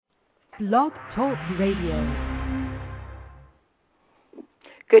Blog Talk Radio.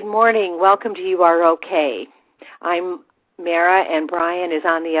 Good morning. Welcome to You Are Okay. I'm Mara, and Brian is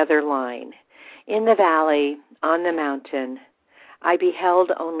on the other line. In the valley, on the mountain, I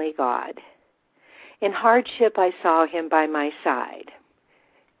beheld only God. In hardship, I saw him by my side.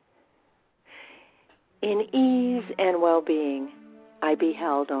 In ease and well-being, I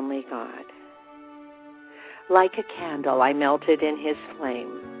beheld only God. Like a candle, I melted in his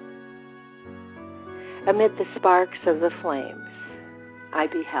flame. Amid the sparks of the flames, I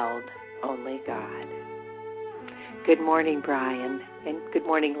beheld only God. Good morning, Brian, and good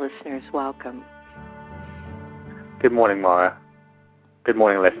morning, listeners. Welcome. Good morning, Mara. Good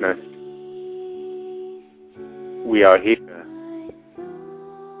morning, listeners. We are here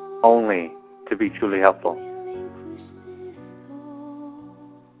only to be truly helpful.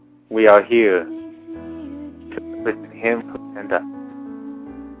 We are here to listen to him who sent us.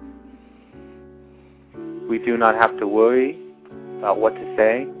 We do not have to worry about what to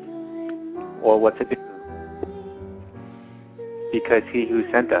say or what to do, because he who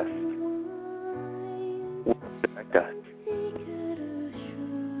sent us will direct us.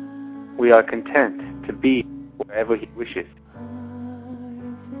 We are content to be wherever he wishes,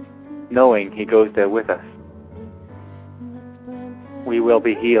 knowing he goes there with us. We will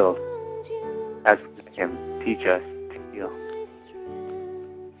be healed as we let him teach us to heal.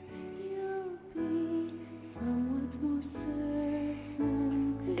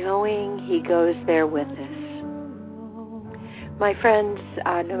 Knowing he goes there with us. My friends,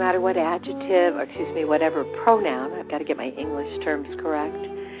 no matter what adjective, whatever pronoun, I've got to get my English terms correct,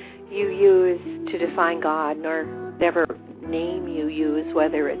 you use to define God, nor whatever name you use,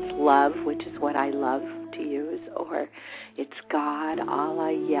 whether it's love, which is what I love to use, or it's God,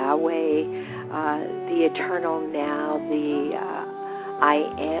 Allah, Yahweh, the eternal now, the I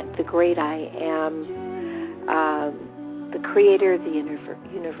am, the great I am, the creator of the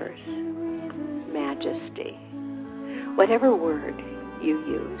universe, majesty. Whatever word you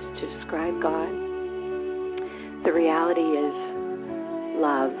use to describe God, the reality is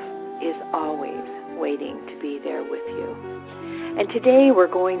love is always waiting to be there with you. And today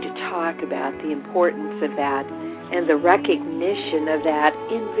we're going to talk about the importance of that and the recognition of that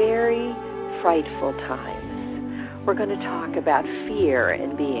in very frightful times. We're going to talk about fear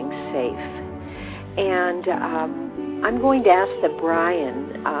and being safe. And I'm going to ask that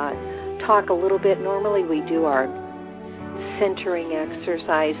Brian talk a little bit. Normally we do our centering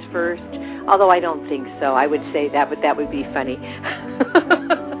exercise first, although I don't think so. I would say that, but that would be funny.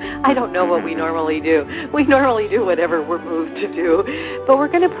 I don't know what we normally do. We normally do whatever we're moved to do. But we're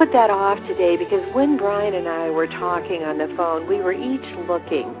going to put that off today because when Brian and I were talking on the phone, we were each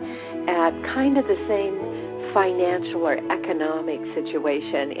looking at kind of the same financial or economic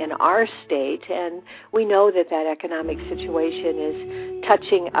situation in our state, and we know that that economic situation is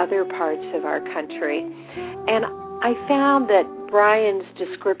touching other parts of our country. And I found that Brian's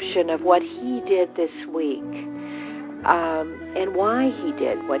description of what he did this week and why he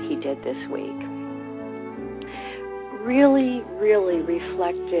did what he did this week really, really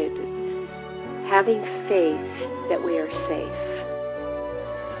reflected having faith that we are safe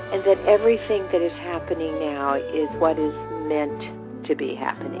and that everything that is happening now is what is meant to be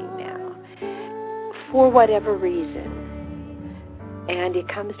happening now for whatever reason. And it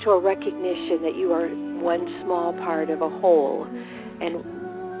comes to a recognition that you are one small part of a whole.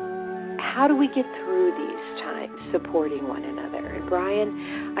 And how do we get through these times supporting one another? And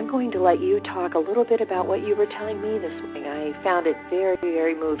Brian, I'm going to let you talk a little bit about what you were telling me this morning. I found it very,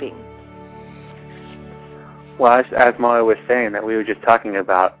 very moving. Well, as Mara was saying, that we were just talking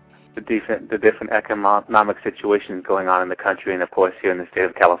about the different economic situations going on in the country and, of course, here in the state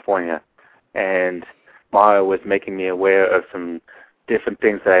of California. And Mara was making me aware of some different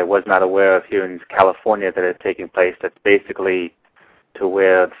things that I was not aware of here in California that are taking place. That's basically to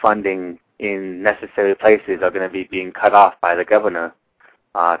where funding in necessary places are going to be being cut off by the governor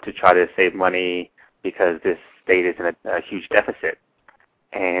to try to save money because this state is in a huge deficit.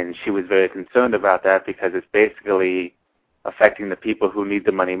 And she was very concerned about that because it's basically affecting the people who need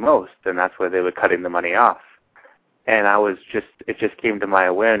the money most, and that's where they were cutting the money off. And it just came to my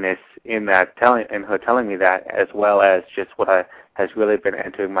awareness in her telling me that, as well as just what has really been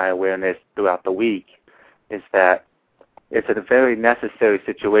entering my awareness throughout the week, is that it's a very necessary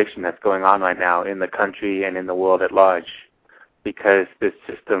situation that's going on right now in the country and in the world at large, because this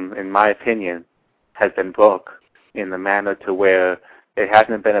system, in my opinion, has been broke in the manner to where it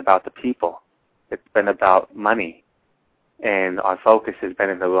hasn't been about the people. It's been about money, and our focus has been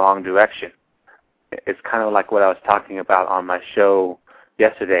in the wrong direction. It's kind of like what I was talking about on my show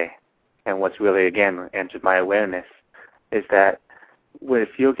yesterday, and what's really, again, entered my awareness, is that if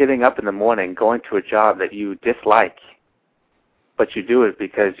you're getting up in the morning, going to a job that you dislike, but you do it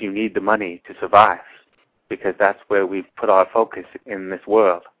because you need the money to survive, because that's where we've put our focus in this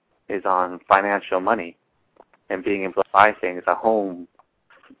world, is on financial money and being able to buy things, a home,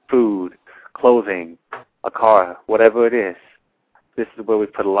 food, clothing, a car, whatever it is. This is where we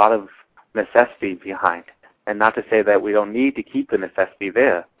put a lot of necessity behind. And not to say that we don't need to keep the necessity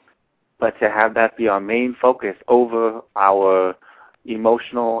there, but to have that be our main focus over our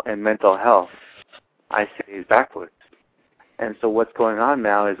emotional and mental health, I say is backwards. And so what's going on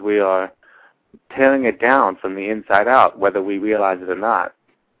now is we are tearing it down from the inside out, whether we realize it or not.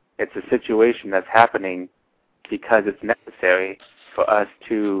 It's a situation that's happening because it's necessary for us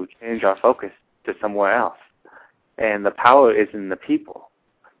to change our focus to somewhere else. And the power is in the people.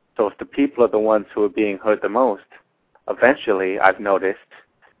 So if the people are the ones who are being hurt the most, eventually, I've noticed,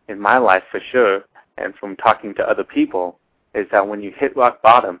 in my life for sure, and from talking to other people, is that when you hit rock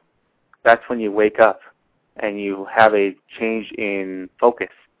bottom, that's when you wake up and you have a change in focus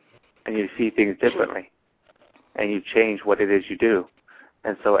and you see things differently and you change what it is you do.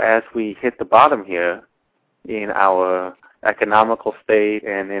 And so as we hit the bottom here in our economical state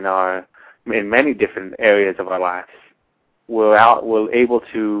and in many different areas of our lives, we're able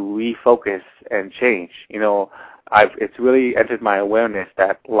to refocus and change. It's really entered my awareness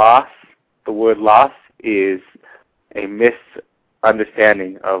that loss, the word loss, is a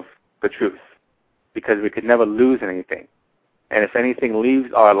misunderstanding of the truth, because we could never lose anything. And if anything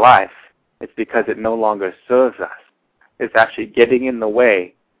leaves our life, it's because it no longer serves us. It's actually getting in the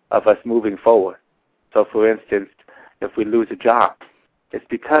way of us moving forward. So, for instance, if we lose a job, it's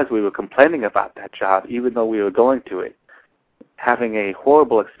because we were complaining about that job, even though we were going to it, having a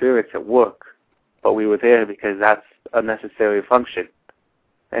horrible experience at work, but we were there because that's a necessary function.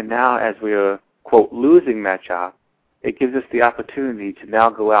 And now as we are, quote, losing that job, it gives us the opportunity to now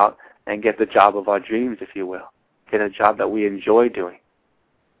go out and get the job of our dreams, if you will, get a job that we enjoy doing.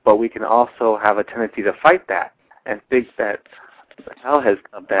 But we can also have a tendency to fight that and think that hell has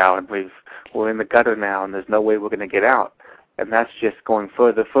come down, we're in the gutter now, and there's no way we're going to get out. And that's just going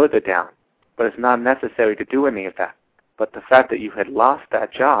further down. But it's not necessary to do any of that. But the fact that you had lost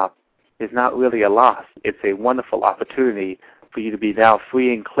that job is not really a loss. It's a wonderful opportunity for you to be now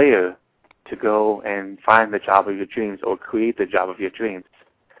free and clear to go and find the job of your dreams or create the job of your dreams.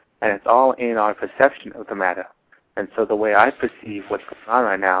 And it's all in our perception of the matter. And so the way I perceive what's going on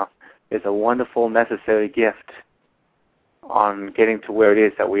right now is a wonderful, necessary gift on getting to where it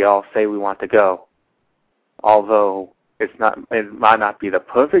is that we all say we want to go. Although it might not be the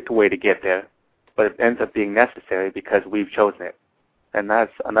perfect way to get there, but it ends up being necessary because we've chosen it. And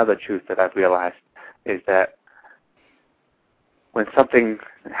that's another truth that I've realized, is that when something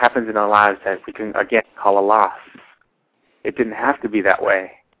happens in our lives that we can, again, call a loss, it didn't have to be that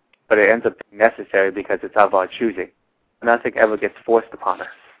way, but it ends up being necessary because it's of our choosing. Nothing ever gets forced upon us.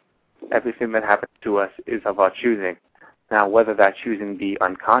 Everything that happens to us is of our choosing. Now, whether that choosing be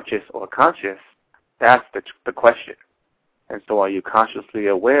unconscious or conscious, that's the question. And so are you consciously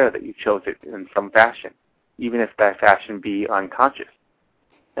aware that you chose it in some fashion, even if that fashion be unconscious?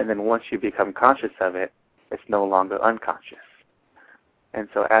 And then once you become conscious of it, it's no longer unconscious. And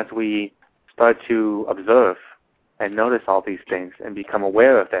so as we start to observe and notice all these things and become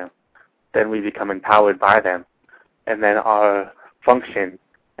aware of them, then we become empowered by them. And then our function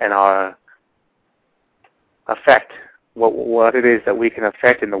and our effect, what it is that we can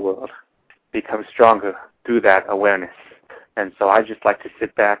affect in the world, becomes stronger through that awareness. And so I just like to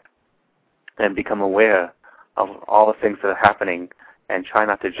sit back and become aware of all the things that are happening and try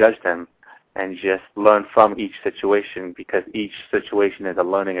not to judge them and just learn from each situation, because each situation is a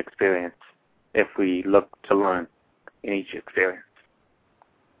learning experience if we look to learn in each experience.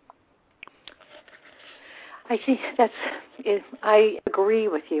 I think I agree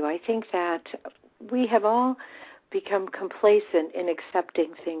with you. I think that we have all become complacent in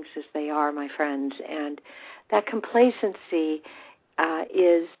accepting things as they are, my friends, and that complacency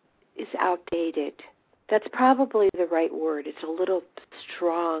is outdated. That's probably the right word. It's a little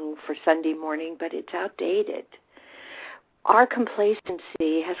strong for Sunday morning, but it's outdated. Our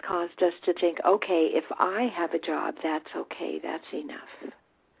complacency has caused us to think, okay, if I have a job, that's okay, that's enough.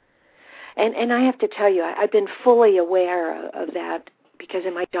 And I have to tell you, I've been fully aware of that, because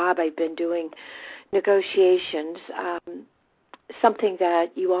in my job I've been doing negotiations, something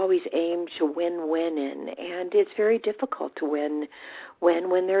that you always aim to win-win in, and it's very difficult to win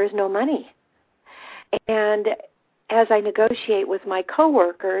when there is no money. And as I negotiate with my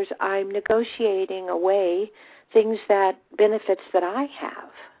coworkers, I'm negotiating away benefits that I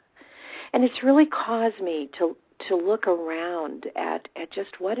have. And it's really caused me to look around at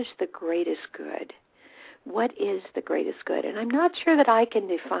just what is the greatest good. What is the greatest good? And I'm not sure that I can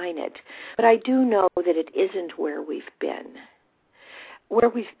define it, but I do know that it isn't where we've been. Where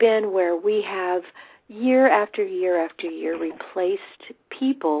we've been, where we have year after year after year replaced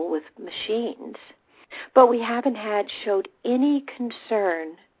people with machines, but we haven't showed any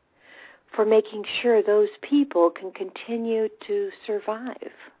concern for making sure those people can continue to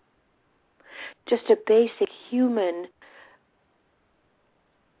survive. Just a basic human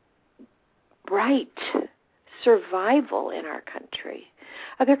right survival in our country.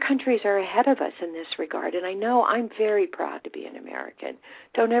 Other countries are ahead of us in this regard, and I know I'm very proud to be an American.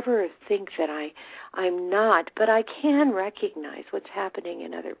 Don't ever think that I'm not, but I can recognize what's happening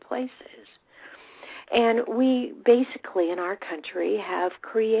in other places. And we basically in our country have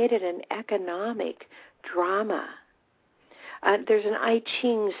created an economic drama. There's an I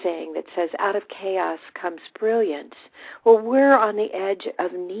Ching saying that says, out of chaos comes brilliance. Well, we're on the edge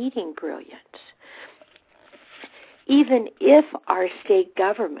of needing brilliance. Even if our state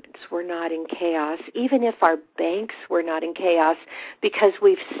governments were not in chaos, even if our banks were not in chaos because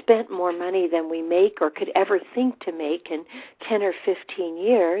we've spent more money than we make or could ever think to make in 10 or 15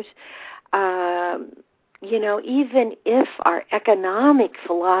 years, even if our economic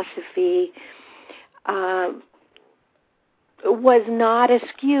philosophy was not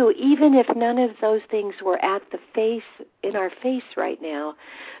askew, even if none of those things were in our face right now,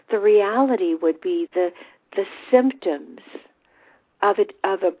 the reality would be the symptoms of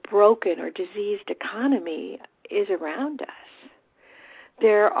a broken or diseased economy is around us.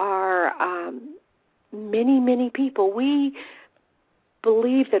 There are many, many people. We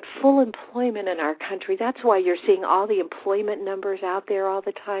believe that full employment in our country, that's why you're seeing all the employment numbers out there all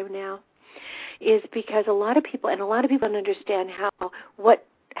the time now, is because a lot of people don't understand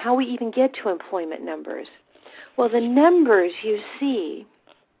how we even get to employment numbers. Well, the numbers you see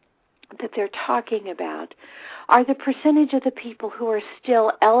that they're talking about are the percentage of the people who are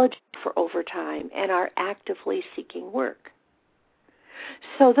still eligible for overtime and are actively seeking work.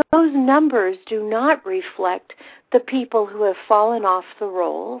 So those numbers do not reflect the people who have fallen off the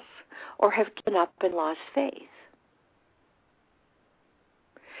rolls or have given up and lost faith.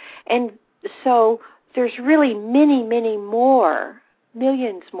 And so there's really many, many more,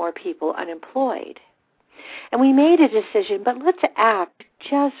 millions more people unemployed. And we made a decision, but let's act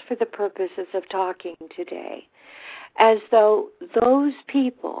just for the purposes of talking today, as though those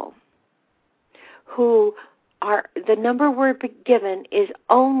people who are, the number we're given is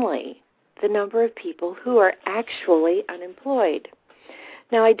only the number of people who are actually unemployed.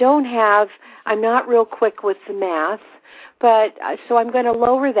 Now, I'm not real quick with the math, but so I'm going to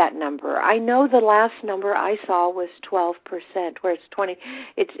lower that number. I know the last number I saw was 12%, where it's 20.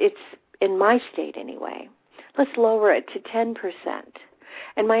 It's in my state anyway. Let's lower it to 10%.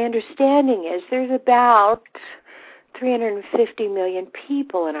 And my understanding is there's about 350 million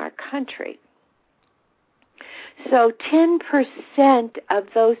people in our country. So 10% of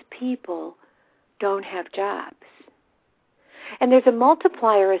those people don't have jobs. And there's a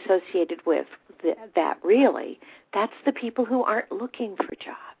multiplier associated with that, really. That's the people who aren't looking for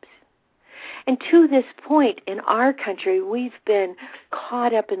jobs. And to this point in our country, we've been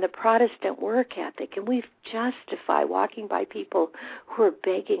caught up in the Protestant work ethic, and we've justified walking by people who are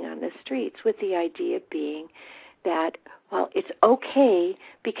begging on the streets with the idea being that, well, it's okay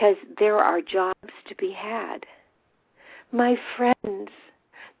because there are jobs to be had. My friends,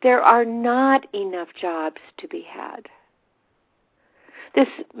 there are not enough jobs to be had. This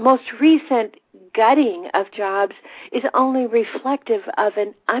most recent gutting of jobs is only reflective of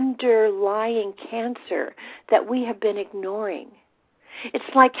an underlying cancer that we have been ignoring.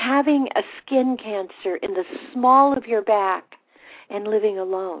 It's like having a skin cancer in the small of your back and living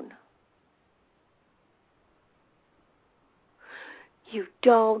alone. You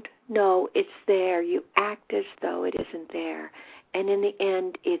don't know it's there. You act as though it isn't there. And in the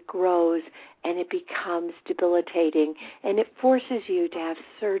end, it grows and it becomes debilitating and it forces you to have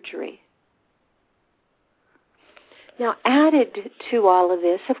surgery. Now, added to all of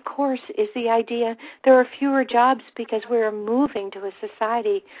this, of course, is the idea there are fewer jobs because we're moving to a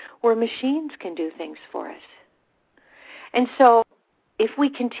society where machines can do things for us. And so if we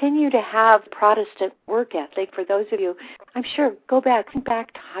continue to have Protestant work ethic, for those of you, I'm sure, think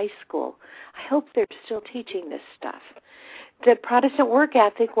back to high school. I hope they're still teaching this stuff. The Protestant work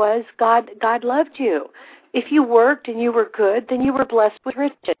ethic was God loved you. If you worked and you were good, then you were blessed with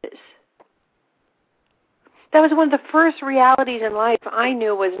riches. That was one of the first realities in life I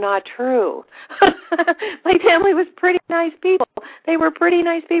knew was not true. My family was pretty nice people. They were pretty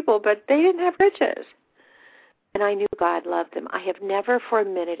nice people, but they didn't have riches. And I knew God loved them. I have never for a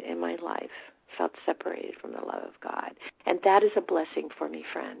minute in my life felt separated from the love of God. And that is a blessing for me,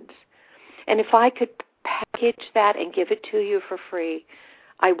 friends. And if I could package that and give it to you for free,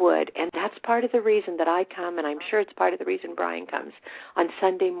 I would. And that's part of the reason that I come, and I'm sure it's part of the reason Brian comes on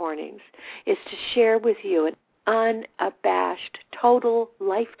Sunday mornings, is to share with you an unabashed, total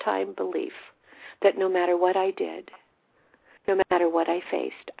lifetime belief that no matter what I did, no matter what I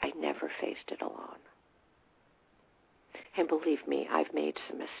faced, I never faced it alone. And believe me, I've made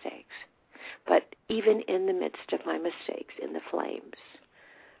some mistakes. But even in the midst of my mistakes, in the flames,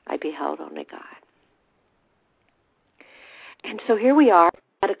 I beheld only God. And so here we are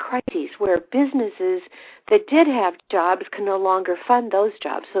at a crisis where businesses that did have jobs can no longer fund those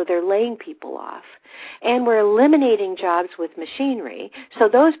jobs, so they're laying people off. And we're eliminating jobs with machinery, so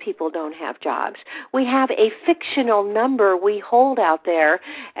those people don't have jobs. We have a fictional number we hold out there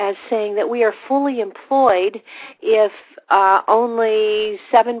as saying that we are fully employed if only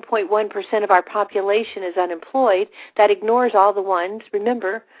 7.1% of our population is unemployed. That ignores all the ones.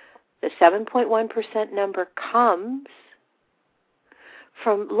 Remember, the 7.1% number comes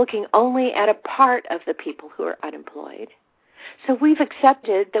from looking only at a part of the people who are unemployed. So we've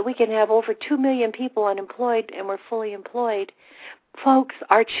accepted that we can have over 2 million people unemployed and we're fully employed. Folks,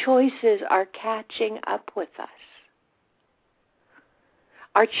 our choices are catching up with us.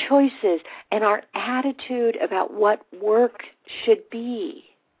 Our choices and our attitude about what work should be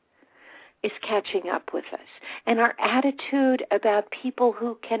is catching up with us. And our attitude about people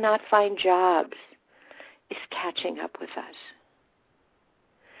who cannot find jobs is catching up with us.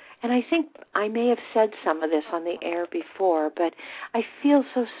 And I think I may have said some of this on the air before, but I feel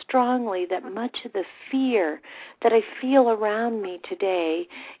so strongly that much of the fear that I feel around me today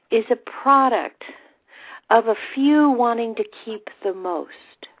is a product of a few wanting to keep the most.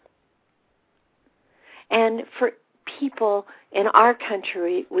 And for people in our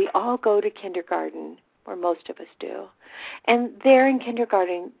country, we all go to kindergarten, or most of us do. And there in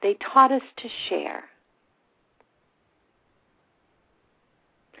kindergarten, they taught us to share.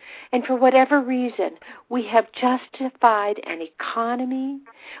 And for whatever reason, we have justified an economy,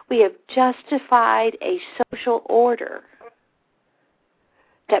 we have justified a social order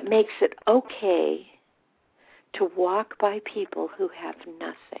that makes it okay to walk by people who have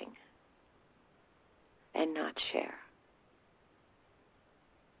nothing and not share.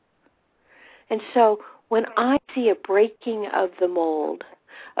 And so when I see a breaking of the mold,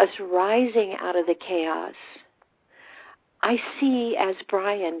 us rising out of the chaos, I see, as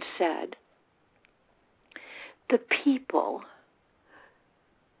Brian said, the people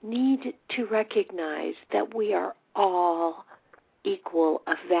need to recognize that we are all equal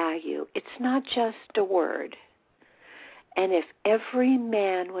of value. It's not just a word. And if every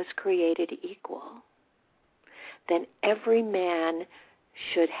man was created equal, then every man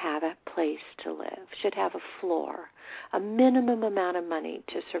should have a place to live, should have a floor, a minimum amount of money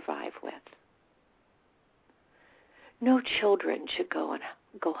to survive with. No children should go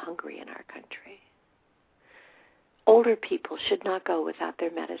hungry in our country. Older people should not go without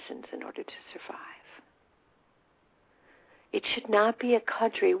their medicines in order to survive. It should not be a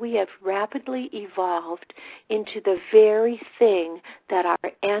country. We have rapidly evolved into the very thing that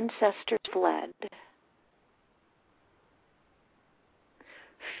our ancestors fled.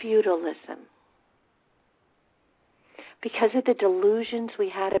 Feudalism. Because of the delusions we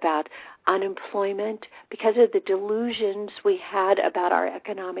had about unemployment, because of the delusions we had about our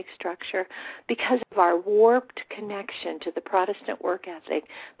economic structure, because of our warped connection to the Protestant work ethic,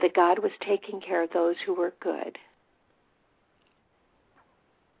 that God was taking care of those who were good.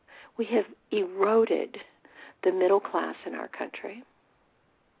 We have eroded the middle class in our country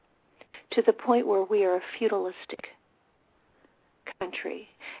to the point where we are a feudalistic country.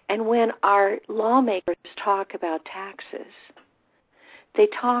 And when our lawmakers talk about taxes, they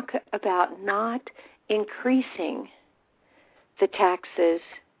talk about not increasing the taxes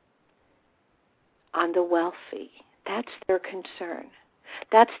on the wealthy. That's their concern.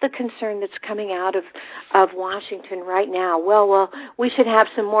 That's the concern that's coming out of Washington right now. Well, we should have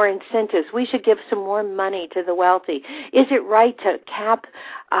some more incentives. We should give some more money to the wealthy. Is it right to cap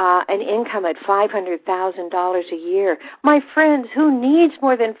an income at $500,000 a year? My friends, who needs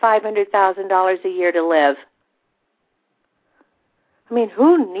more than $500,000 a year to live? I mean,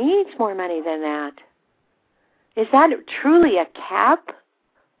 who needs more money than that? Is that truly a cap?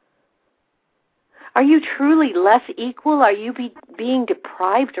 Are you truly less equal? Are you being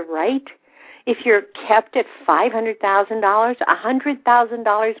deprived of right If you're kept at $500,000,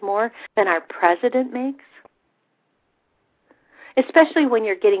 $100,000 more than our president makes, especially when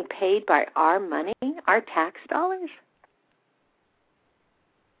you're getting paid by our money, our tax dollars,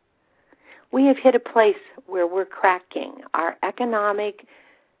 we have hit a place where we're cracking. Our economic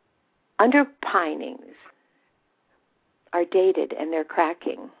underpinnings are dated and they're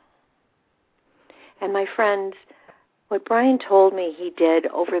cracking. And my friends, what Brian told me he did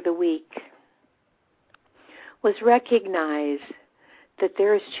over the week was recognize that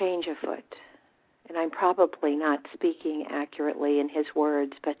there is change afoot. And I'm probably not speaking accurately in his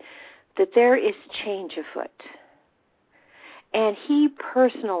words, but that there is change afoot. And he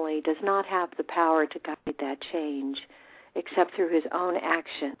personally does not have the power to guide that change except through his own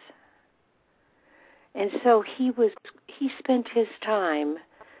actions. And so he spent his time,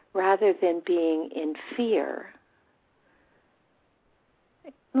 rather than being in fear.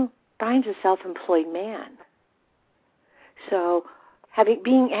 Brian's a self-employed man. So having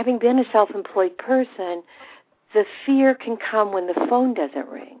been a self-employed person, the fear can come when the phone doesn't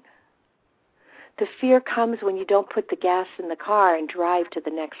ring. The fear comes when you don't put the gas in the car and drive to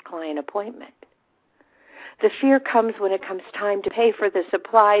the next client appointment. The fear comes when it comes time to pay for the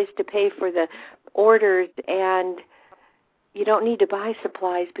supplies, to pay for the orders, and you don't need to buy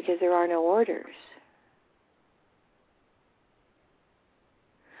supplies because there are no orders.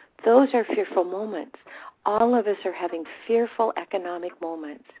 Those are fearful moments. All of us are having fearful economic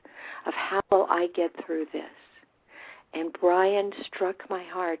moments of how will I get through this. And Brian struck my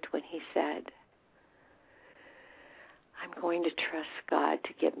heart when he said, I'm going to trust God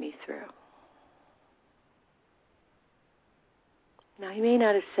to get me through. Now, he may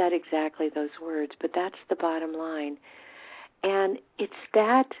not have said exactly those words, but that's the bottom line. And it's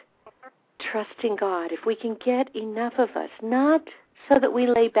that trusting God. If we can get enough of us, not so that we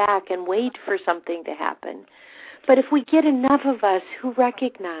lay back and wait for something to happen, but if we get enough of us who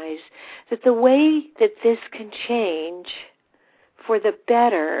recognize that the way that this can change for the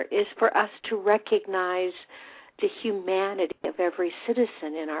better is for us to recognize the humanity of every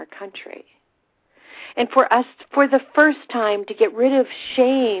citizen in our country. And for us, for the first time, to get rid of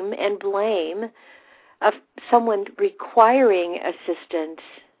shame and blame of someone requiring assistance,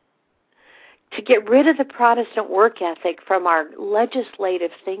 to get rid of the Protestant work ethic from our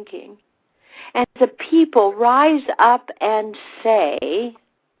legislative thinking, and the people rise up and say,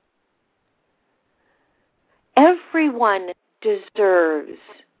 everyone deserves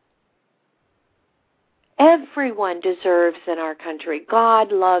in our country.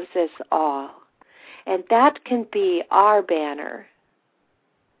 God loves us all. And that can be our banner.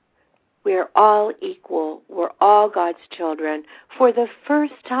 We're all equal. We're all God's children. For the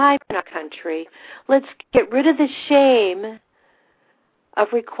first time in our country, let's get rid of the shame of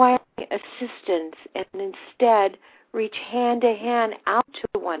requiring assistance and instead reach hand to hand out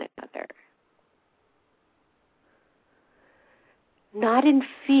to one another. Not in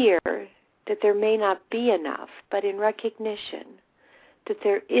fear that there may not be enough, but in recognition that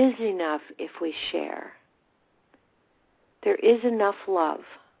there is enough if we share. There is enough love.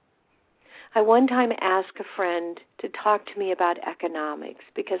 I one time asked a friend to talk to me about economics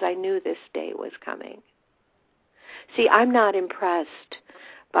because I knew this day was coming. See, I'm not impressed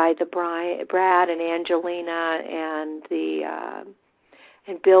by the Brad and Angelina and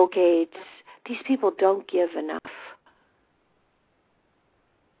and Bill Gates. These people don't give enough.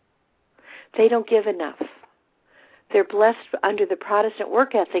 They don't give enough. They're blessed under the Protestant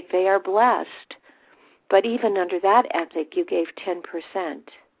work ethic. They are blessed. But even under that ethic, you gave 10%.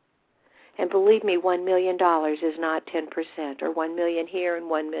 And believe me, $1 million is not 10%, or $1 million here and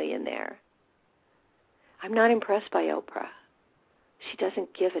 $1 million there. I'm not impressed by Oprah. She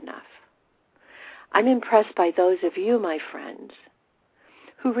doesn't give enough. I'm impressed by those of you, my friends,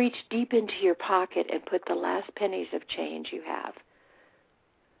 who reach deep into your pocket and put the last pennies of change you have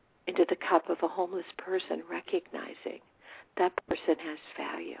into the cup of a homeless person, recognizing that person has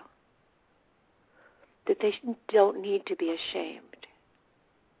value, that they don't need to be ashamed.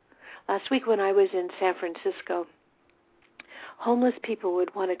 Last week when I was in San Francisco, homeless people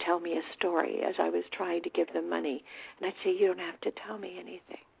would want to tell me a story as I was trying to give them money. And I'd say, you don't have to tell me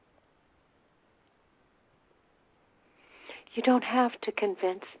anything. You don't have to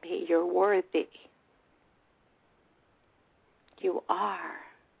convince me you're worthy. You are.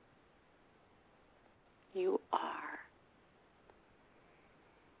 You are.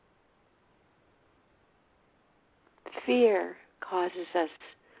 Fear causes us,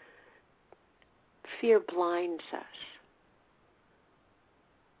 fear blinds us.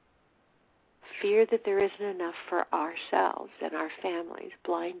 Fear that there isn't enough for ourselves and our families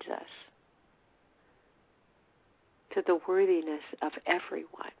blinds us. to the worthiness of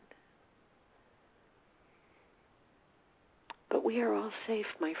everyone. But we are all safe,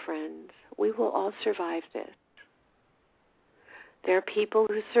 my friends. We will all survive this. There are people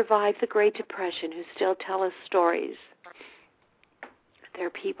who survived the Great Depression who still tell us stories. There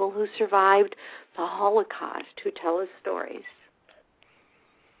are people who survived the Holocaust who tell us stories.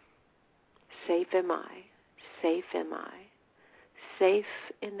 Safe am I. Safe am I. Safe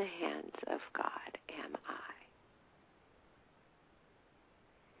in the hands of God am I.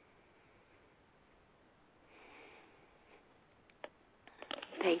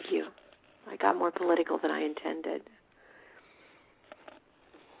 Thank you. I got more political than I intended.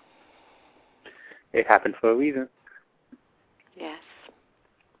 It happened for a reason. Yes.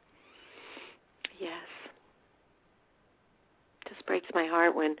 Yes. It just breaks my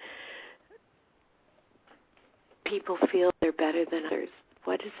heart when people feel they're better than others.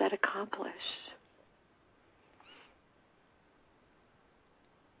 What does that accomplish?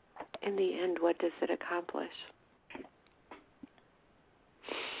 In the end, what does it accomplish?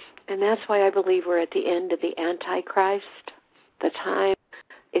 And that's why I believe we're at the end of the Antichrist, the time.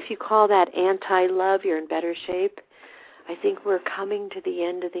 If you call that anti-love, you're in better shape. I think we're coming to the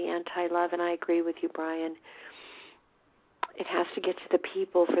end of the anti-love, and I agree with you, Brian. It has to get to the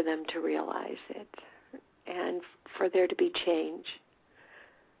people for them to realize it and for there to be change.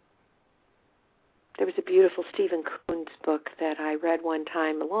 There was a beautiful Stephen Kuhn's book that I read one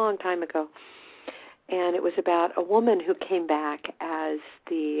time, a long time ago, and it was about a woman who came back as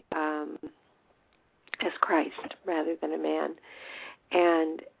Christ rather than a man.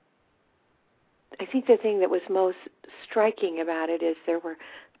 And I think the thing that was most striking about it is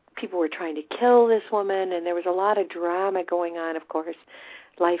people were trying to kill this woman, and there was a lot of drama going on. Of course,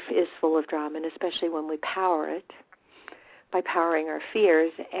 life is full of drama, and especially when we power it by powering our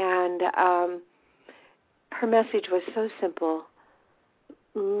fears. And her message was so simple.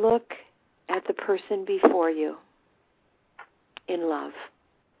 Look at the person before you in love.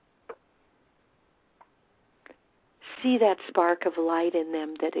 See that spark of light in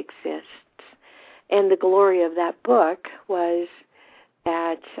them that exists. And the glory of that book was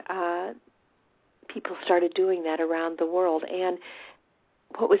that people started doing that around the world. And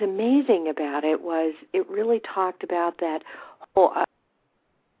what was amazing about it was it really talked about that whole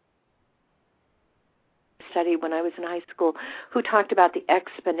study when I was in high school who talked about the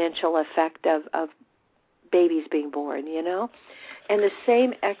exponential effect of babies being born, you know? And the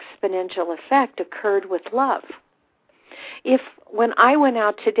same exponential effect occurred with love. When I went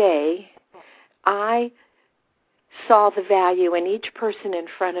out today, I saw the value in each person in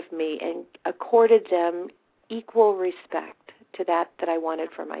front of me and accorded them equal respect to that I wanted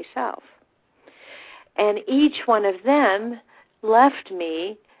for myself. And each one of them left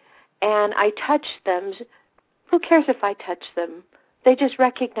me, and I touched them. Who cares if I touched them? They just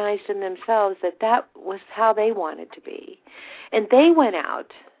recognized in themselves that was how they wanted to be. And they went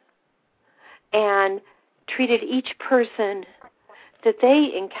out and treated each person that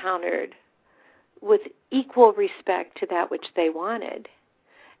they encountered with equal respect to that which they wanted.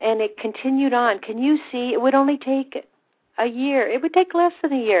 And it continued on. Can you see? It would only take a year. It would take less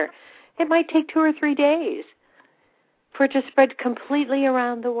than a year. It might take 2 or 3 days for it to spread completely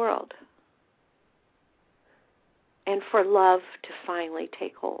around the world and for love to finally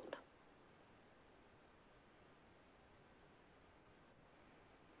take hold.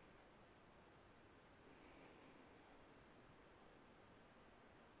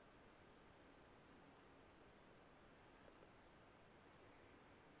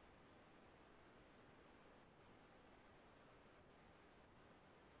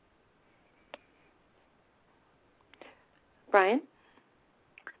 Brian?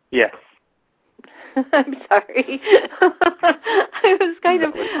 Yes. I'm sorry. I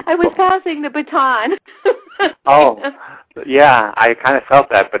was passing the baton. Oh, yeah, I kind of felt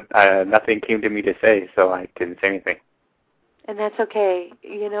that, but nothing came to me to say, so I didn't say anything. And that's okay.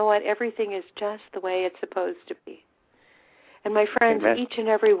 You know what? Everything is just the way it's supposed to be. And my friends, Amen. Each and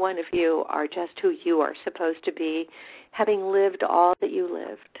every one of you are just who you are supposed to be, having lived all that you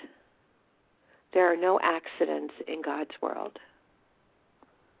lived. There are no accidents in God's world.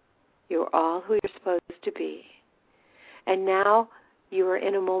 You are all who you're supposed to be. And now you are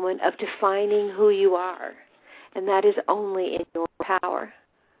in a moment of defining who you are. And that is only in your power.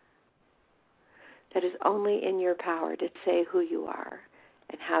 That is only in your power to say who you are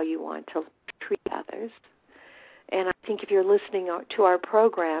and how you want to treat others. And I think if you're listening to our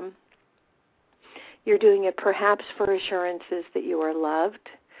program, you're doing it perhaps for assurances that you are loved,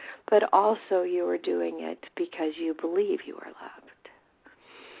 but also you are doing it because you believe you are loved.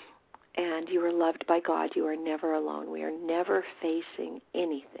 And you are loved by God. You are never alone. We are never facing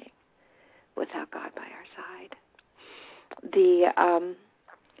anything without God by our side. The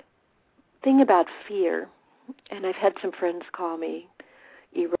thing about fear, and I've had some friends call me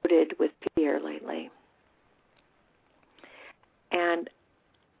eroded with fear lately, and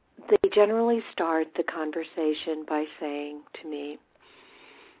they generally start the conversation by saying to me,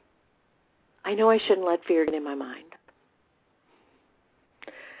 I know I shouldn't let fear get in my mind.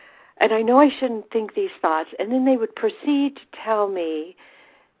 And I know I shouldn't think these thoughts. And then they would proceed to tell me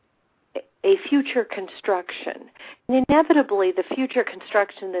a future construction. And inevitably, the future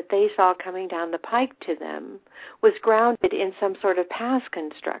construction that they saw coming down the pike to them was grounded in some sort of past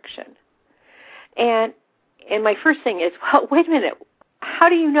construction. And my first thing is, well, wait a minute. How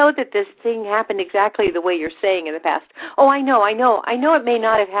do you know that this thing happened exactly the way you're saying in the past? Oh, I know it may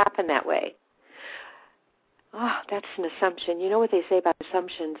not have happened that way. Oh, that's an assumption. You know what they say about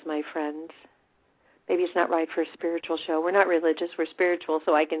assumptions, my friends? Maybe it's not right for a spiritual show. We're not religious, we're spiritual,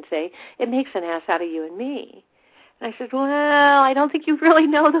 so I can say, it makes an ass out of you and me. And I said, well, I don't think you really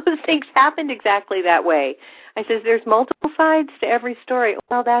know those things happened exactly that way. I said, there's multiple sides to every story.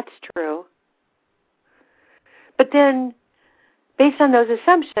 Well, that's true. But then, based on those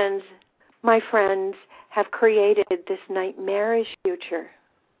assumptions, my friends have created this nightmarish future.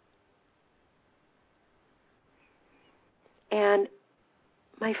 And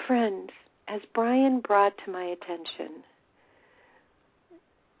my friends, as Brian brought to my attention,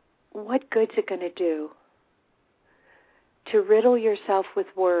 what good's it going to do to riddle yourself with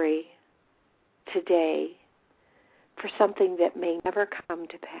worry today for something that may never come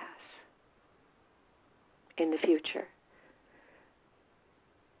to pass in the future?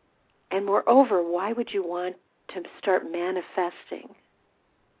 And moreover, why would you want to start manifesting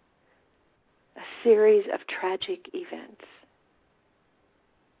a series of tragic events?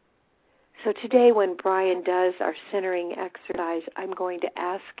 So today when Brian does our centering exercise, I'm going to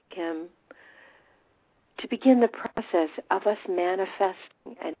ask him to begin the process of us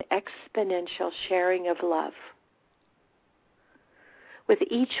manifesting an exponential sharing of love with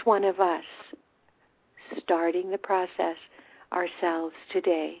each one of us starting the process ourselves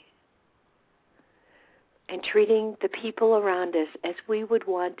today and treating the people around us as we would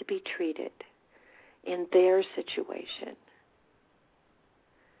want to be treated in their situation.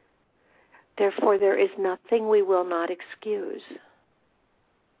 Therefore, there is nothing we will not excuse.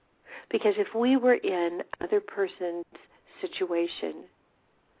 Because if we were in another person's situation,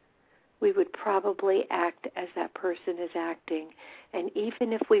 we would probably act as that person is acting. And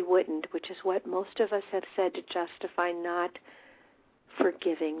even if we wouldn't, which is what most of us have said to justify not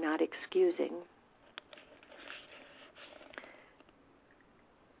forgiving, not excusing,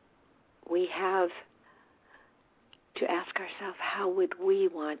 we have to ask ourselves, how would we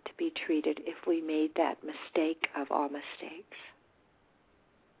want to be treated if we made that mistake of all mistakes?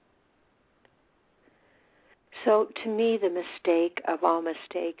 So to me, the mistake of all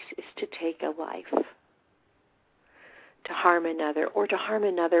mistakes is to take a life, to harm another, or to harm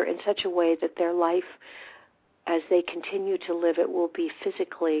another in such a way that their life, as they continue to live it, will be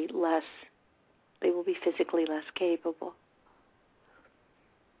physically less capable.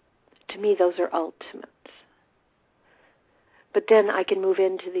 To me, those are ultimates. But then I can move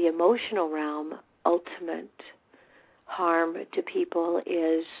into the emotional realm. Ultimate harm to people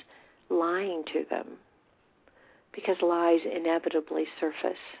is lying to them, because lies inevitably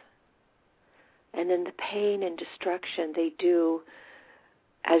surface. And then the pain and destruction they do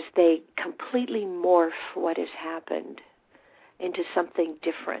as they completely morph what has happened into something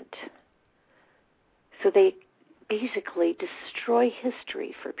different. So they basically destroy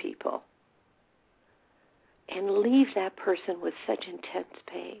history for people and leave that person with such intense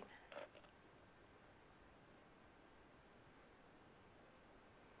pain.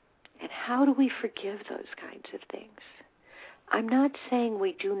 And how do we forgive those kinds of things? I'm not saying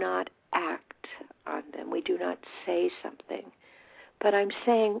we do not act on them, we do not say something, but I'm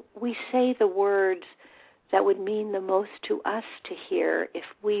saying we say the words that would mean the most to us to hear if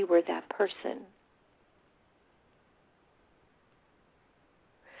we were that person.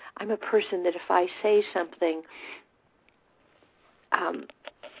 I'm a person that if I say something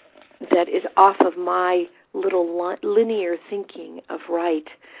that is off of my little linear thinking of right,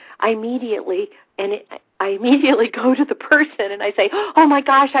 I immediately go to the person and I say, oh my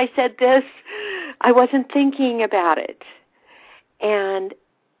gosh, I said this. I wasn't thinking about it. And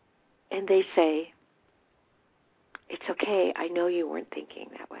they say, it's okay, I know you weren't thinking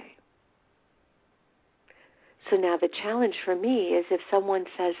that way. So now the challenge for me is if someone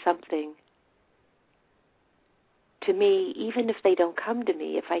says something to me, even if they don't come to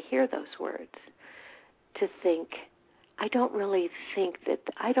me, if I hear those words, to think, I don't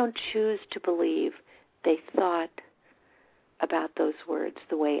choose to believe they thought about those words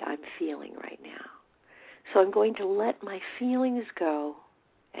the way I'm feeling right now. So I'm going to let my feelings go,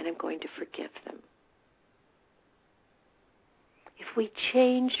 and I'm going to forgive them. If we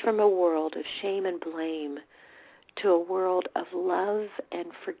change from a world of shame and blame to a world of love and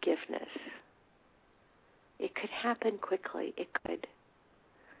forgiveness, it could happen quickly. It could.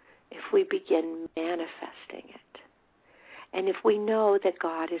 If we begin manifesting it. And if we know that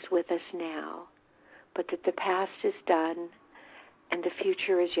God is with us now, but that the past is done and the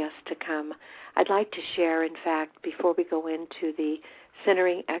future is yet to come, I'd like to share, in fact, before we go into the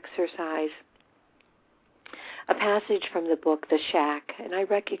centering exercise, a passage from the book, The Shack. And I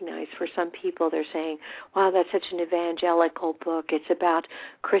recognize for some people they're saying, wow, that's such an evangelical book. It's about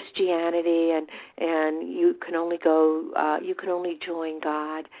Christianity, and you can only join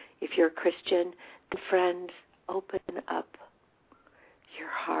God if you're a Christian. And friends, open up your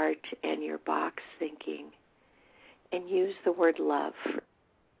heart and your box thinking and use the word love.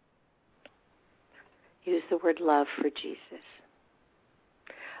 Use the word love for Jesus.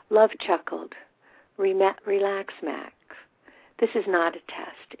 Love chuckled. Relax, Max. This is not a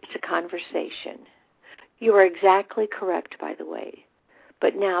test. It's a conversation. You are exactly correct, by the way.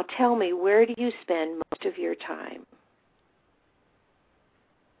 But now tell me, where do you spend most of your time?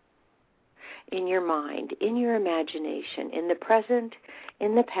 In your mind, in your imagination, in the present,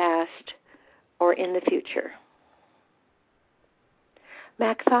 in the past, or in the future?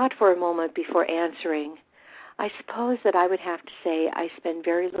 Mac thought for a moment before answering. I suppose that I would have to say I spend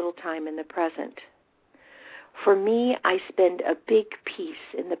very little time in the present. For me, I spend a big piece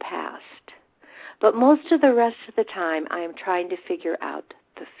in the past. But most of the rest of the time, I am trying to figure out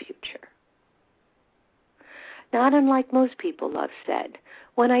the future. Not unlike most people, Love said,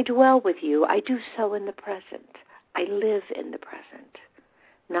 when I dwell with you, I do so in the present. I live in the present,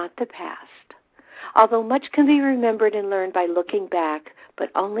 not the past. Although much can be remembered and learned by looking back,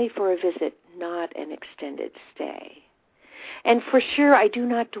 but only for a visit, not an extended stay. And for sure, I do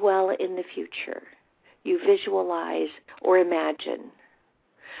not dwell in the future. You visualize or imagine.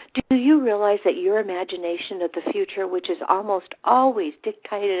 Do you realize that your imagination of the future, which is almost always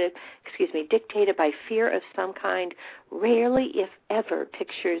dictated by fear of some kind, rarely, if ever,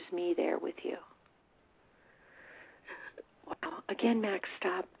 pictures me there with you? Wow. Again, Max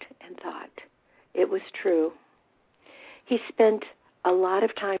stopped and thought. It was true. He spent a lot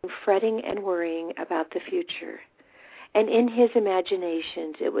of time fretting and worrying about the future. And in his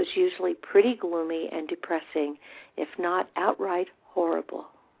imaginations, it was usually pretty gloomy and depressing, if not outright horrible.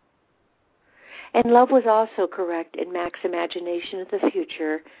 And Love was also correct in Mac's imagination of the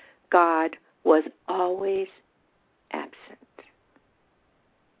future. God was always absent.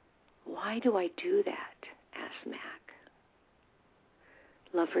 Why do I do that? Asked Mac.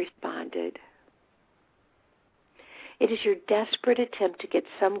 Love responded, it is your desperate attempt to get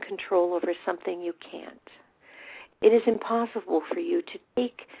some control over something you can't. It is impossible for you to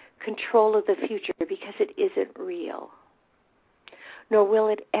take control of the future because it isn't real, nor will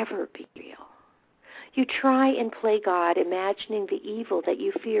it ever be real. You try and play God, imagining the evil that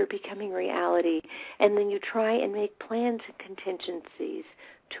you fear becoming reality, and then you try and make plans and contingencies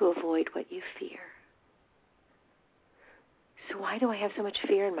to avoid what you fear. So why do I have so much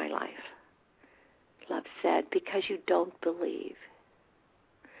fear in my life? Love said, because you don't believe.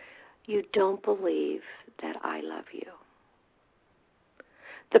 You don't believe that I love you.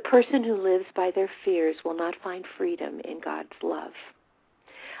 The person who lives by their fears will not find freedom in God's love.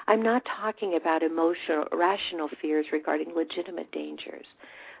 I'm not talking about emotional, rational fears regarding legitimate dangers,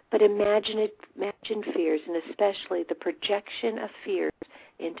 but imagine fears, and especially the projection of fears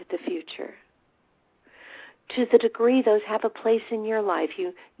into the future. To the degree those have a place in your life,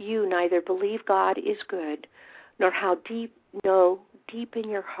 you neither believe God is good, nor know deep in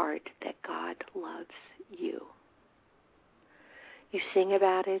your heart that God loves you. You sing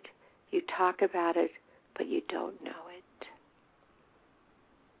about it, you talk about it, but you don't know it.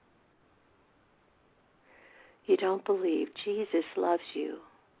 You don't believe Jesus loves you.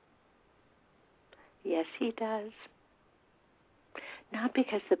 Yes, he does. Not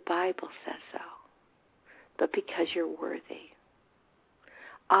because the Bible says so, but because you're worthy.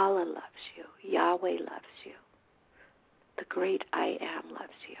 Allah loves you. Yahweh loves you. The great I Am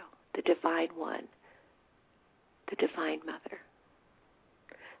loves you. The Divine One. The Divine Mother.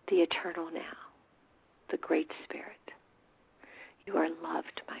 The Eternal Now. The Great Spirit. You are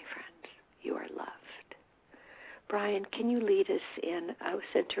loved, my friends. You are loved. Brian, can you lead us in a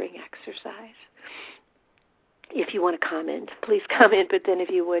centering exercise? If you want to comment, please comment, but then if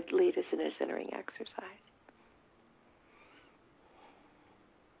you would lead us in a centering exercise.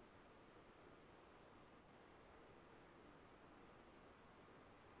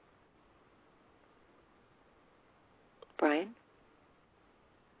 Brian?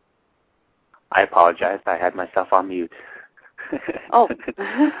 I apologize. I had myself on mute. Oh.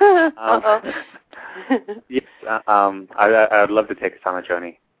 Yes, I would love to take us on a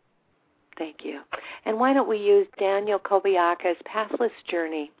journey. Thank you. And why don't we use Daniel Kobayaka's Pathless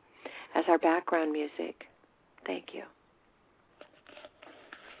Journey as our background music? Thank you.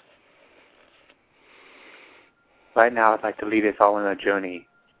 Right now, I'd like to lead us all on a journey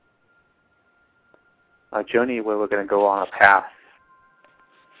where we're going to go on a path.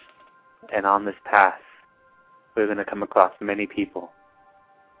 And on this path, we're going to come across many people,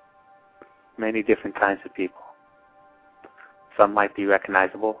 many different kinds of people. Some might be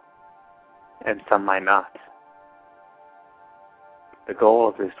recognizable, and some might not. The goal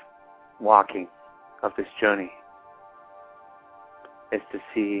of this walking, of this journey, is to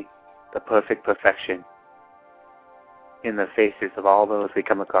see the perfect perfection in the faces of all those we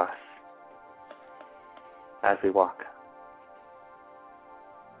come across as we walk.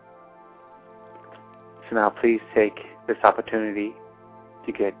 So now please take this opportunity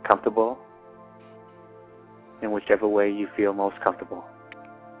to get comfortable in whichever way you feel most comfortable.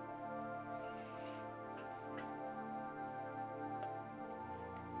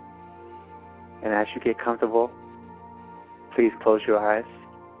 And as you get comfortable, please close your eyes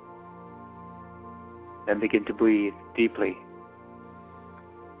and begin to breathe deeply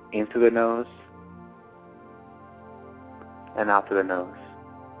in through the nose and out through the nose.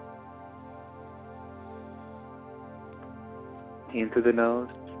 In through the nose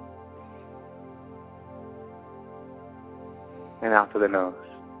and out through the nose.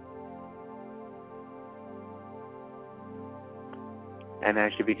 And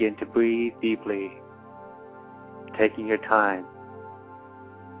as you begin to breathe deeply, taking your time,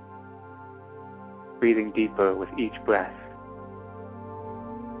 breathing deeper with each breath,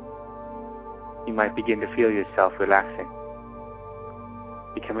 you might begin to feel yourself relaxing,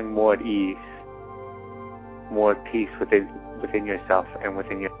 becoming more at ease, more at peace within yourself and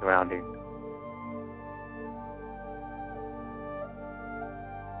within your surroundings.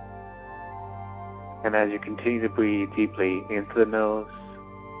 And as you continue to breathe deeply into the nose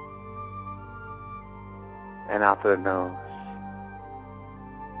and out through the nose,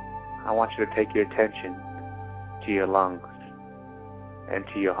 I want you to take your attention to your lungs and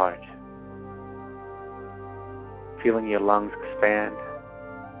to your heart. Feeling your lungs expand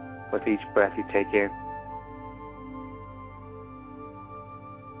with each breath you take in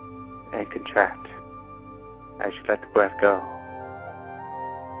and contract as you let the breath go.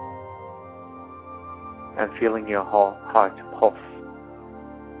 And feeling your whole heart pulse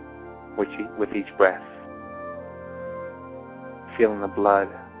with each breath. Feeling the blood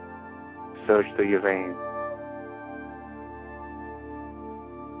surge through your veins,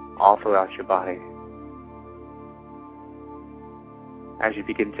 all throughout your body. As you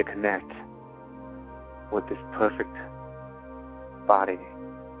begin to connect with this perfect body,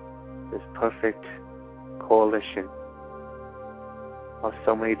 this perfect coalition of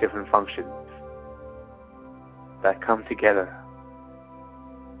so many different functions that come together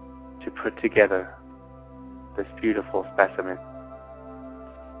to put together this beautiful specimen.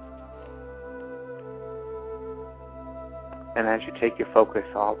 And as you take your focus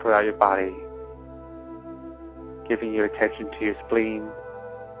all throughout your body, giving your attention to your spleen,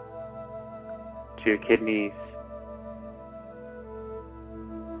 to your kidneys,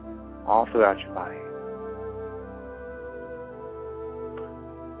 all throughout your body,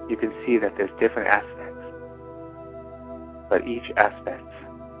 you can see that there's different aspects, but each aspect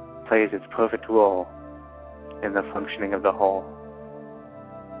plays its perfect role in the functioning of the whole.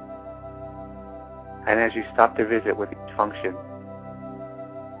 And as you stop to visit with each function,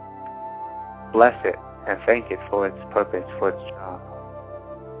 bless it and thank it for its purpose, for its job.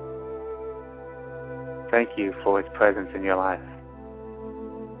 Thank you for its presence in your life.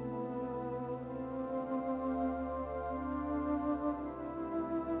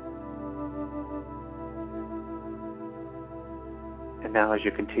 And now as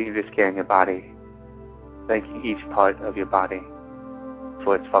you continue to scan your body, thanking each part of your body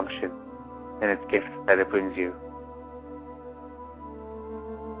for its function and its gift that it brings you,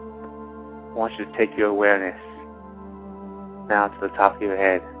 I want you to take your awareness now to the top of your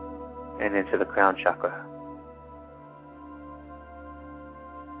head and into the crown chakra.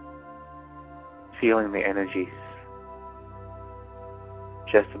 Feeling the energies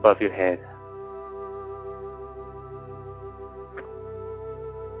just above your head,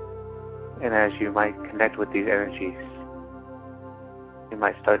 And as you might connect with these energies, you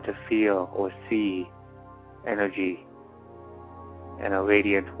might start to feel or see energy in a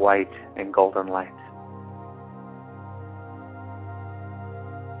radiant white and golden light.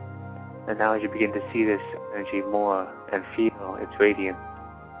 And now as you begin to see this energy more and feel its radiance,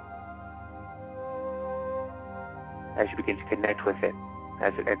 as you begin to connect with it,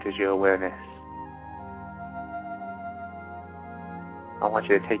 as it enters your awareness, I want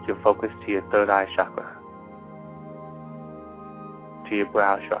you to take your focus to your third eye chakra, to your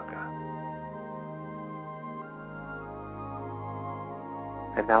brow chakra.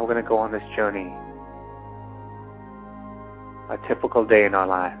 And now we're going to go on this journey, a typical day in our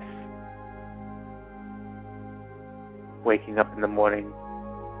lives. Waking up in the morning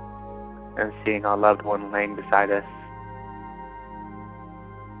and seeing our loved one laying beside us,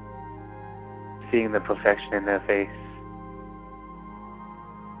 seeing the perfection in their face,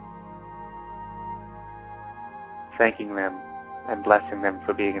 thanking them and blessing them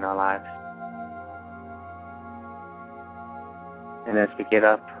for being in our lives. And as we get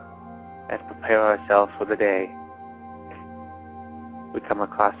up and prepare ourselves for the day, we come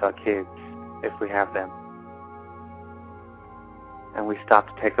across our kids, if we have them, and we stop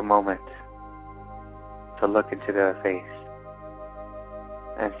to take a moment to look into their face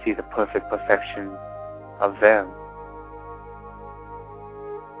and see the perfect perfection of them,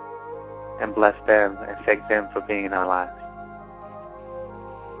 and bless them and thank them for being in our lives,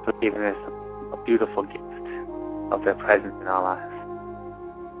 for giving us a beautiful gift of their presence in our lives.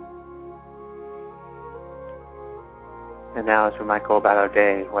 And now as we might go about our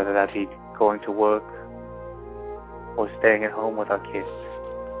day, whether that be going to work or staying at home with our kids,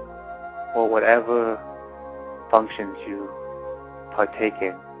 or whatever functions you partake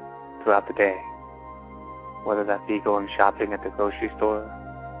in throughout the day, whether that be going shopping at the grocery store,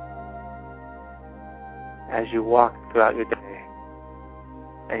 as you walk throughout your day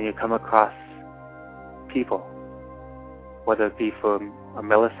and you come across people, whether it be for a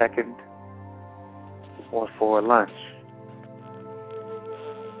millisecond or for lunch,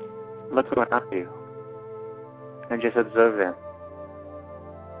 look around you and just observe them.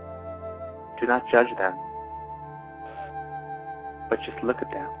 Do not judge them, but just look at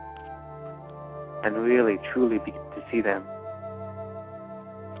them and really, truly begin to see them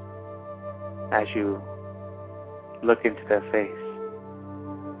as you look into their face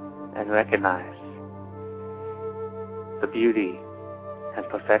and recognize the beauty and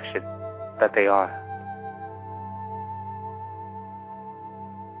perfection that they are.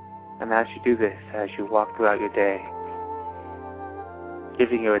 And as you do this, as you walk throughout your day,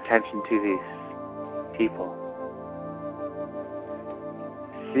 giving your attention to these people,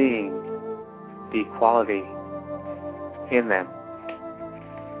 seeing the equality in them,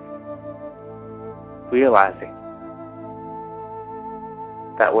 realizing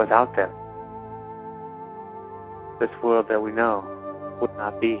that without them, this world that we know would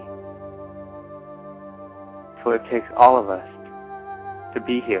not be. For it takes all of us to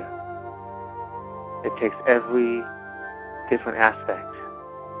be here. It takes every different aspect,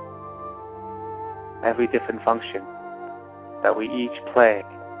 every different function that we each play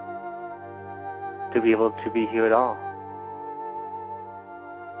to be able to be here at all.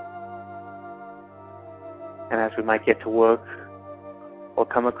 And as we might get to work or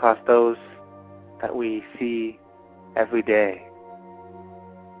come across those that we see every day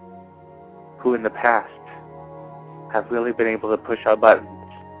who in the past have really been able to push our buttons,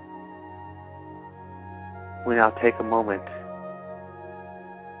 we now take a moment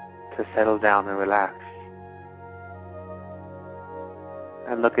to settle down and relax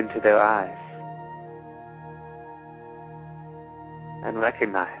and look into their eyes and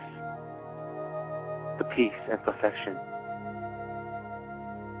recognize the peace and perfection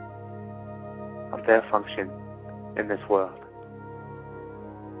of their function in this world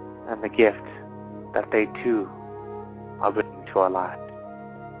and the gift that they too are bringing to our lives.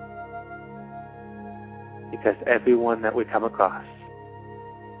 Because everyone that we come across,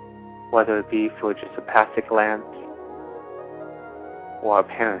 whether it be for just a passing glance or a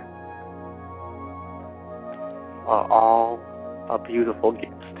parent, are all a beautiful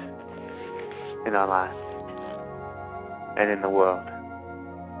gift in our lives and in the world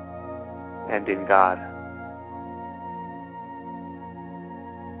and in God.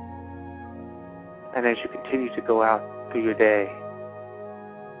 And as you continue to go out through your day,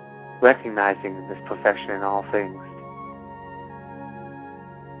 recognizing this perfection in all things,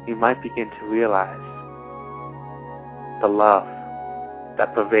 you might begin to realize the love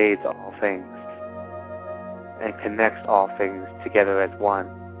that pervades all things and connects all things together as one.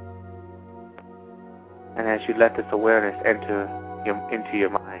 And as you let this awareness enter into your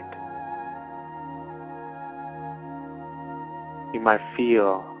mind, you might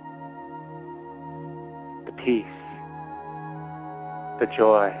feel the peace, the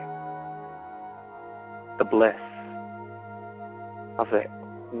joy, the bliss of the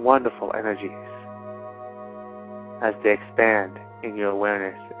wonderful energies as they expand in your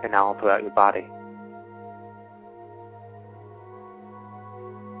awareness and all throughout your body.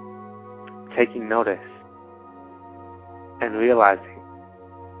 Taking notice and realizing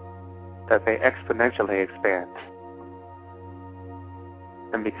that they exponentially expand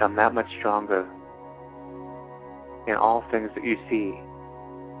and become that much stronger in all things that you see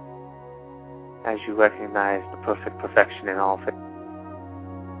as you recognize the perfect perfection in all things.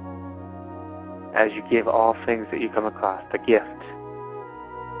 As you give all things that you come across the gift,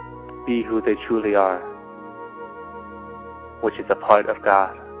 be who they truly are, which is a part of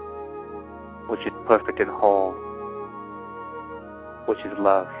God, which is perfect and whole, which is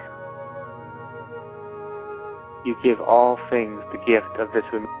love. You give all things the gift of this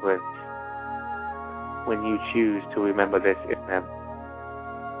remembrance when you choose to remember this in them.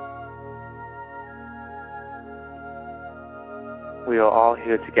 We are all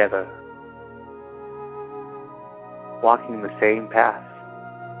here together, walking the same path,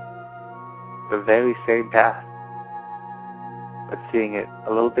 the very same path, but seeing it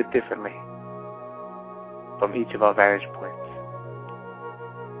a little bit differently from each of our vantage points.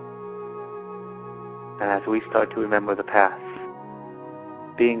 And as we start to remember the path,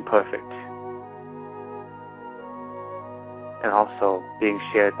 being perfect, and also being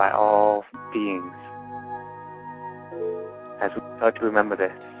shared by all beings, as we start to remember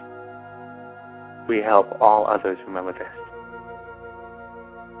this, we help all others remember this,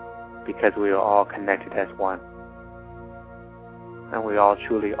 because we are all connected as one, and we all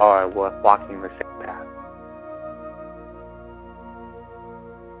truly are walking the same path.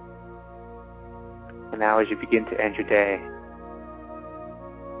 And now as you begin to end your day,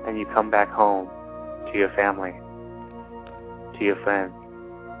 and you come back home to your family, to your friends,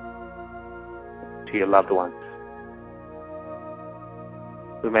 to your loved ones,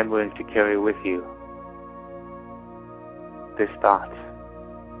 remembering to carry with you this thought,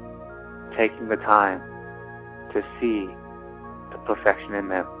 taking the time to see the perfection in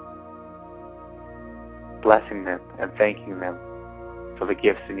them, blessing them and thanking them for the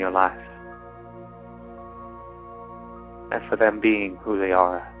gifts in your life, and for them being who they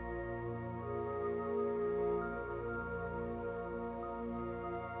are.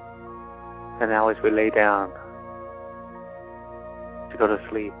 And now as we lay down to go to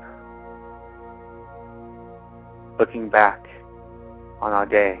sleep, looking back on our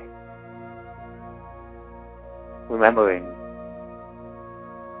day, remembering,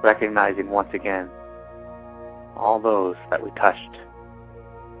 recognizing once again all those that we touched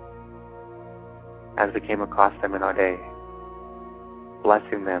as we came across them in our day,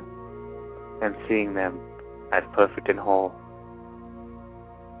 blessing them and seeing them as perfect and whole.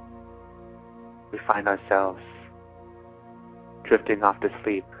 We find ourselves drifting off to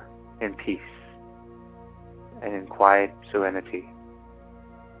sleep in peace and in quiet serenity.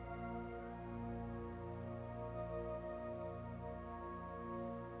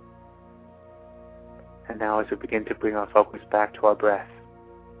 And now as we begin to bring our focus back to our breath,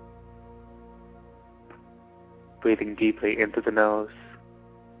 breathing deeply into the nose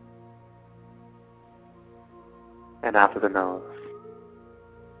and out of the nose.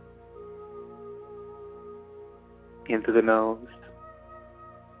 Into the nose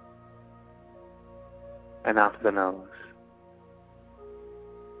and out of the nose.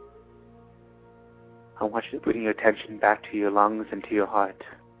 I want you to bring your attention back to your lungs and to your heart,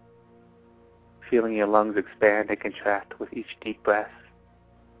 feeling your lungs expand and contract with each deep breath,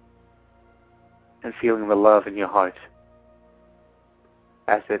 and feeling the love in your heart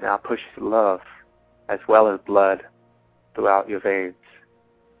as it now pushes love as well as blood throughout your veins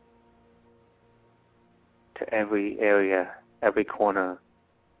to every area, every corner,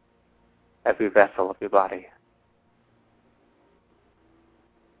 every vessel of your body.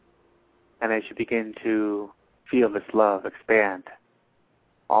 And as you begin to feel this love expand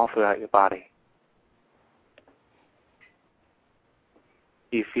all throughout your body,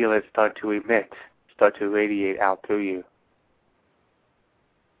 you feel it start to emit, start to radiate out through you.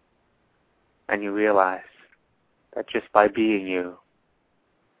 And you realize that just by being you,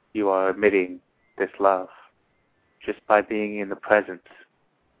 you are emitting this love. Just by being in the presence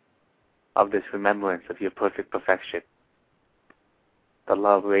of this remembrance of your perfect perfection, the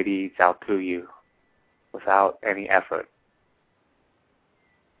love radiates out through you without any effort.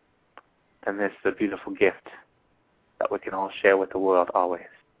 then this is a beautiful gift that we can all share with the world always,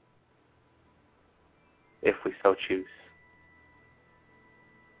 if we so choose.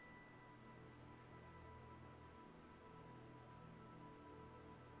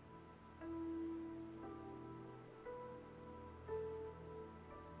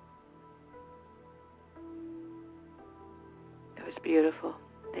 That was beautiful.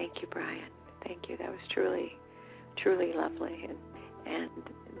 Thank you, Brian. Thank you. That was truly, truly lovely. And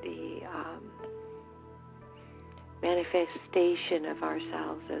the manifestation of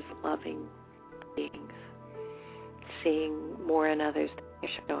ourselves as loving beings, seeing more in others than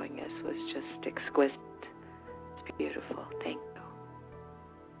you're showing us, was just exquisite. It's beautiful. Thank you.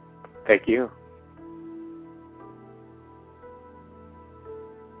 Thank you.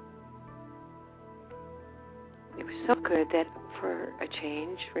 It was so good that, for a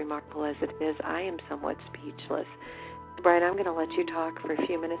change, remarkable as it is, I am somewhat speechless. Brian, I'm going to let you talk for a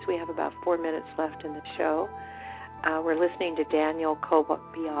few minutes. We have about 4 minutes left in the show. We're listening to Daniel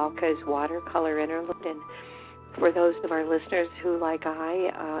Kobialka's Watercolor Interlude, and for those of our listeners who, like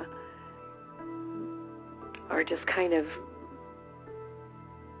I, are just kind of,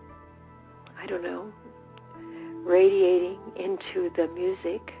 I don't know, radiating into the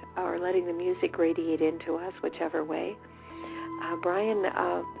music, or letting the music radiate into us, whichever way. Brian,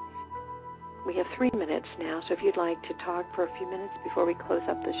 we have 3 minutes now, so if you'd like to talk for a few minutes before we close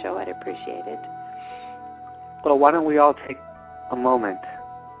up the show, I'd appreciate it. Well, why don't we all take a moment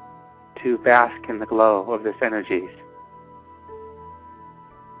to bask in the glow of this energy,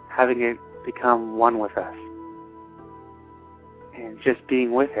 having it become one with us, and just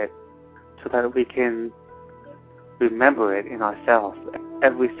being with it so that we can remember it in ourselves,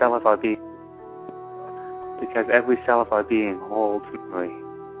 every cell of our being, because every cell of our being holds memory.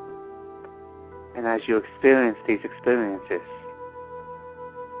 And as you experience these experiences,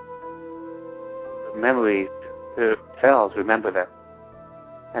 the memories, the cells remember them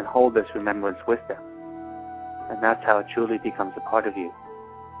and hold this remembrance with them. And that's how it truly becomes a part of you.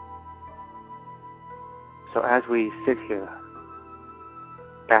 So as we sit here,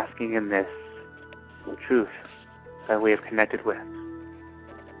 basking in this truth that we have connected with,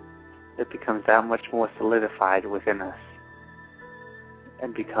 it becomes that much more solidified within us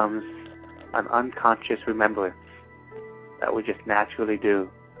and becomes an unconscious remembrance that we just naturally do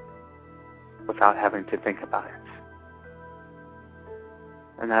without having to think about it.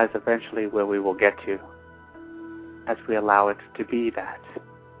 And that is eventually where we will get to as we allow it to be that.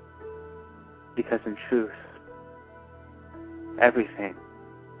 Because in truth, everything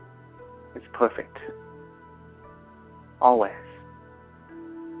is perfect. Always.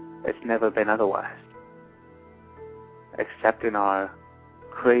 It's never been otherwise. Except in our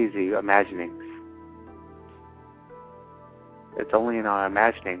crazy imaginings. It's only in our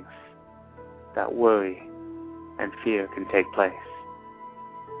imaginings that worry and fear can take place.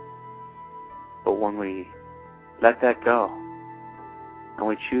 But when we let that go, and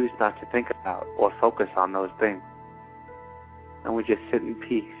we choose not to think about or focus on those things, and we just sit in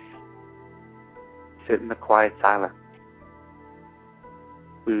peace, sit in the quiet silence,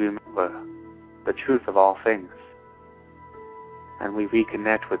 we remember the truth of all things, and we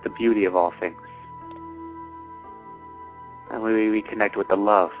reconnect with the beauty of all things, and we reconnect with the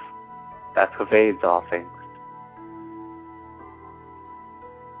love that pervades all things.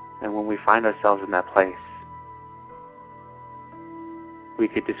 And when we find ourselves in that place, we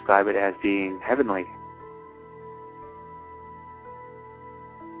could describe it as being heavenly.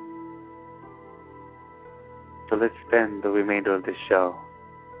 So let's spend the remainder of this show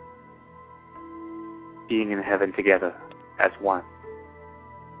being in heaven together as one.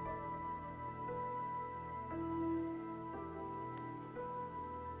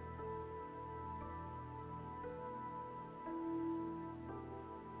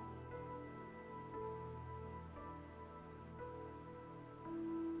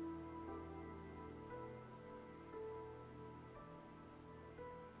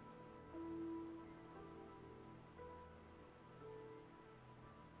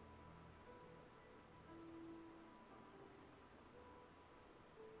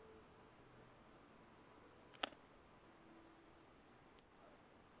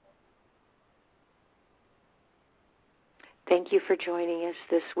 Thank you for joining us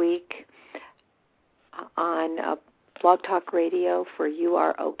this week on Blog Talk Radio for You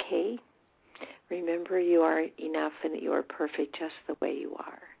Are Okay. Remember, you are enough and that you are perfect just the way you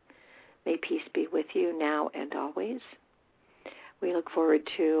are. May peace be with you now and always. We look forward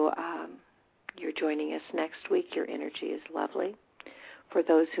to your joining us next week. Your energy is lovely. For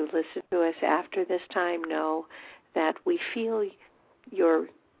those who listen to us after this time, know that we feel your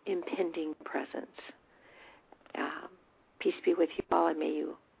impending presence. Peace be with you all, and may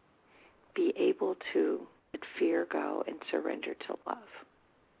you be able to let fear go and surrender to love.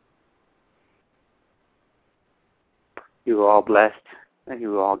 You are all blessed, and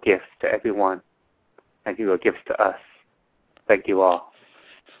you are all gifts to everyone, and you are gifts to us. Thank you all.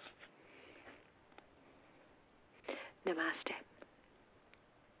 Namaste.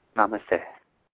 Namaste.